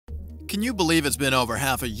Can you believe it's been over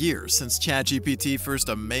half a year since ChatGPT first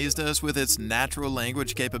amazed us with its natural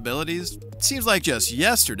language capabilities? It seems like just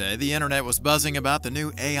yesterday the internet was buzzing about the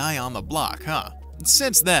new AI on the block, huh?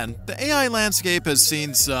 Since then, the AI landscape has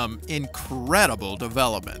seen some incredible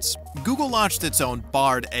developments. Google launched its own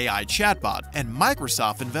Bard AI chatbot, and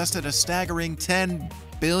Microsoft invested a staggering $10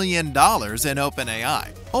 billion in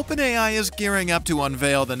OpenAI. OpenAI is gearing up to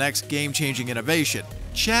unveil the next game-changing innovation,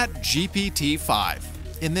 ChatGPT 5.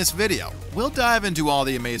 In this video, we'll dive into all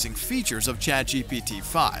the amazing features of ChatGPT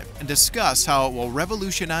 5 and discuss how it will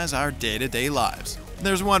revolutionize our day-to-day lives.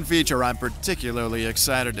 There's one feature I'm particularly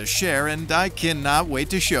excited to share, and I cannot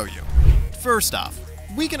wait to show you. First off,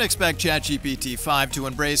 we can expect ChatGPT 5 to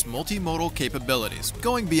embrace multimodal capabilities,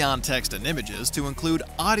 going beyond text and images to include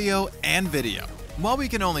audio and video. While we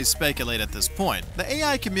can only speculate at this point, the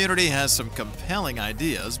AI community has some compelling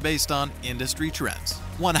ideas based on industry trends.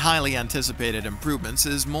 One highly anticipated improvement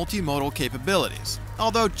is multimodal capabilities.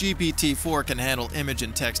 Although GPT-4 can handle image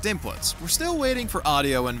and text inputs, we're still waiting for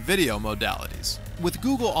audio and video modalities. With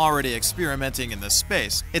Google already experimenting in this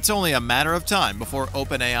space, it's only a matter of time before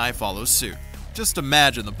OpenAI follows suit. Just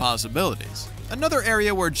imagine the possibilities. Another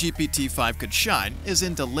area where GPT-5 could shine is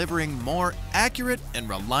in delivering more accurate and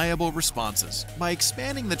reliable responses. By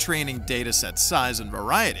expanding the training dataset size and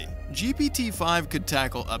variety, GPT-5 could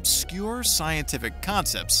tackle obscure scientific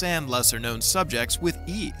concepts and lesser-known subjects with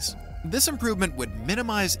ease. This improvement would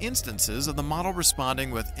minimize instances of the model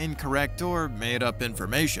responding with incorrect or made-up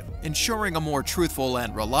information, ensuring a more truthful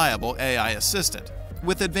and reliable AI assistant.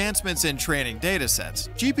 With advancements in training datasets,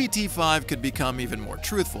 GPT-5 could become even more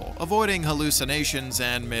truthful, avoiding hallucinations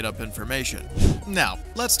and made-up information. Now,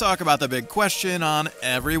 let's talk about the big question on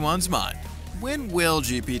everyone's mind. When will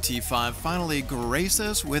GPT-5 finally grace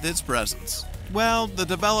us with its presence? Well, the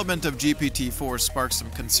development of GPT-4 sparked some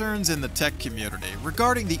concerns in the tech community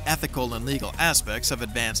regarding the ethical and legal aspects of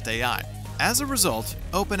advanced AI. As a result,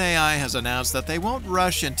 OpenAI has announced that they won't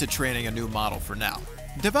rush into training a new model for now.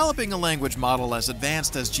 Developing a language model as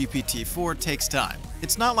advanced as GPT-4 takes time.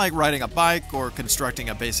 It's not like riding a bike or constructing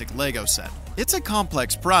a basic Lego set. It's a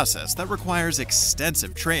complex process that requires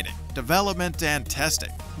extensive training, development, and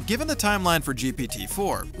testing. Given the timeline for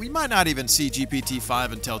GPT-4, we might not even see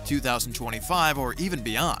GPT-5 until 2025 or even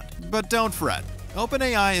beyond. But don't fret.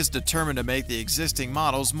 OpenAI is determined to make the existing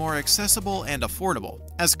models more accessible and affordable.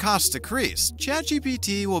 As costs decrease,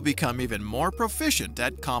 ChatGPT will become even more proficient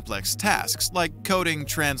at complex tasks like coding,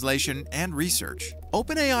 translation, and research.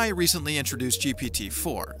 OpenAI recently introduced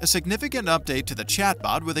GPT-4, a significant update to the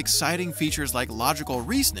chatbot with exciting features like logical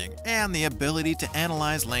reasoning and the ability to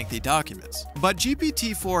analyze lengthy documents. But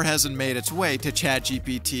GPT-4 hasn't made its way to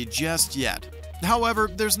ChatGPT just yet. However,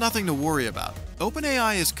 there's nothing to worry about.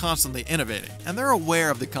 OpenAI is constantly innovating, and they're aware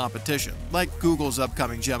of the competition, like Google's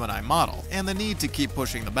upcoming Gemini model, and the need to keep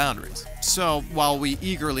pushing the boundaries. So, while we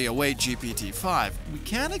eagerly await GPT-5, we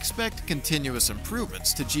can expect continuous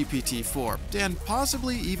improvements to GPT-4 and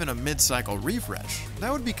possibly even a mid-cycle refresh.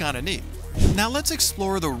 That would be kinda neat. Now let's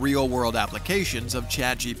explore the real-world applications of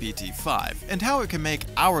ChatGPT-5 and how it can make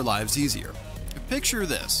our lives easier. Picture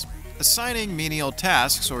this. Assigning menial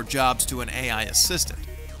tasks or jobs to an AI assistant.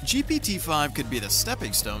 GPT-5 could be the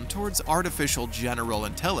stepping stone towards artificial general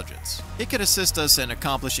intelligence. It could assist us in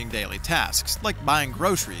accomplishing daily tasks, like buying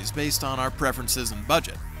groceries based on our preferences and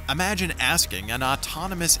budget. Imagine asking an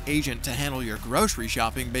autonomous agent to handle your grocery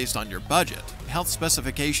shopping based on your budget, health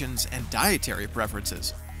specifications, and dietary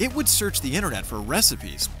preferences. It would search the internet for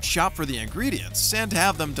recipes, shop for the ingredients, and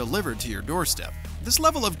have them delivered to your doorstep. This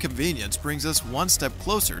level of convenience brings us one step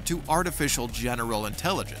closer to artificial general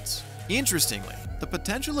intelligence. Interestingly, the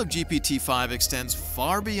potential of GPT-5 extends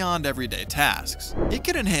far beyond everyday tasks. It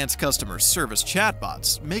can enhance customer service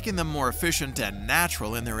chatbots, making them more efficient and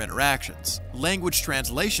natural in their interactions. Language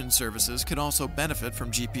translation services could also benefit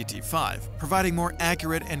from GPT-5, providing more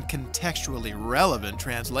accurate and contextually relevant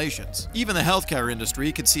translations. Even the healthcare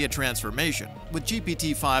industry could see a transformation, with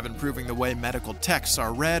GPT-5 improving the way medical texts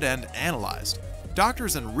are read and analyzed.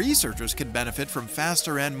 Doctors and researchers could benefit from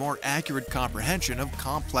faster and more accurate comprehension of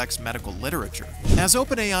complex medical literature. As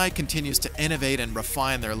OpenAI continues to innovate and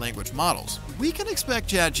refine their language models, we can expect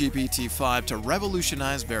ChatGPT-5 to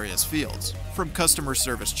revolutionize various fields. From customer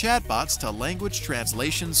service chatbots to language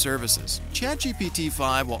translation services,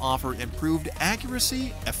 ChatGPT-5 will offer improved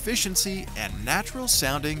accuracy, efficiency, and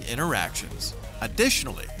natural-sounding interactions.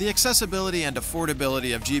 Additionally, the accessibility and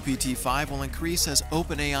affordability of GPT-5 will increase as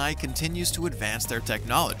OpenAI continues to advance their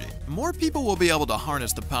technology. More people will be able to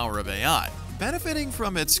harness the power of AI, benefiting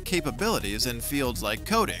from its capabilities in fields like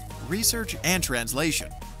coding, research, and translation.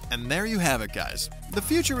 And there you have it, guys. The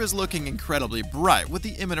future is looking incredibly bright with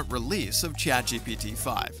the imminent release of ChatGPT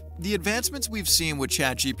 5. The advancements we've seen with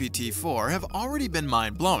ChatGPT 4 have already been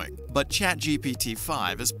mind-blowing, but ChatGPT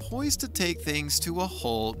 5 is poised to take things to a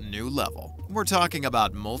whole new level. We're talking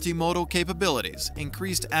about multimodal capabilities,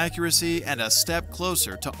 increased accuracy, and a step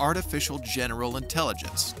closer to artificial general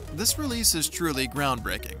intelligence. This release is truly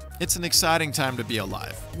groundbreaking. It's an exciting time to be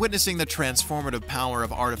alive, witnessing the transformative power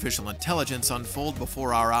of artificial intelligence unfold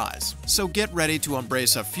before our eyes. So get ready to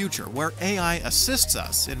embrace a future where AI assists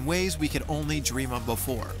us in ways we could only dream of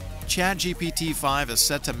before. ChatGPT 5 is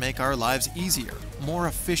set to make our lives easier, more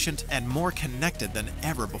efficient, and more connected than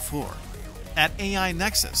ever before. At AI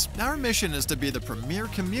Nexus, our mission is to be the premier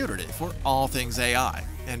community for all things AI,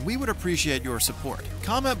 and we would appreciate your support.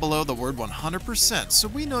 Comment below the word 100% so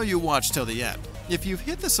we know you watched till the end. If you've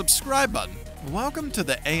hit the subscribe button, welcome to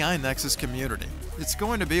the AI Nexus community. It's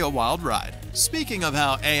going to be a wild ride. Speaking of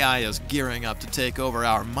how AI is gearing up to take over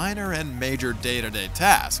our minor and major day-to-day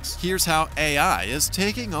tasks, here's how AI is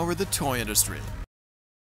taking over the toy industry.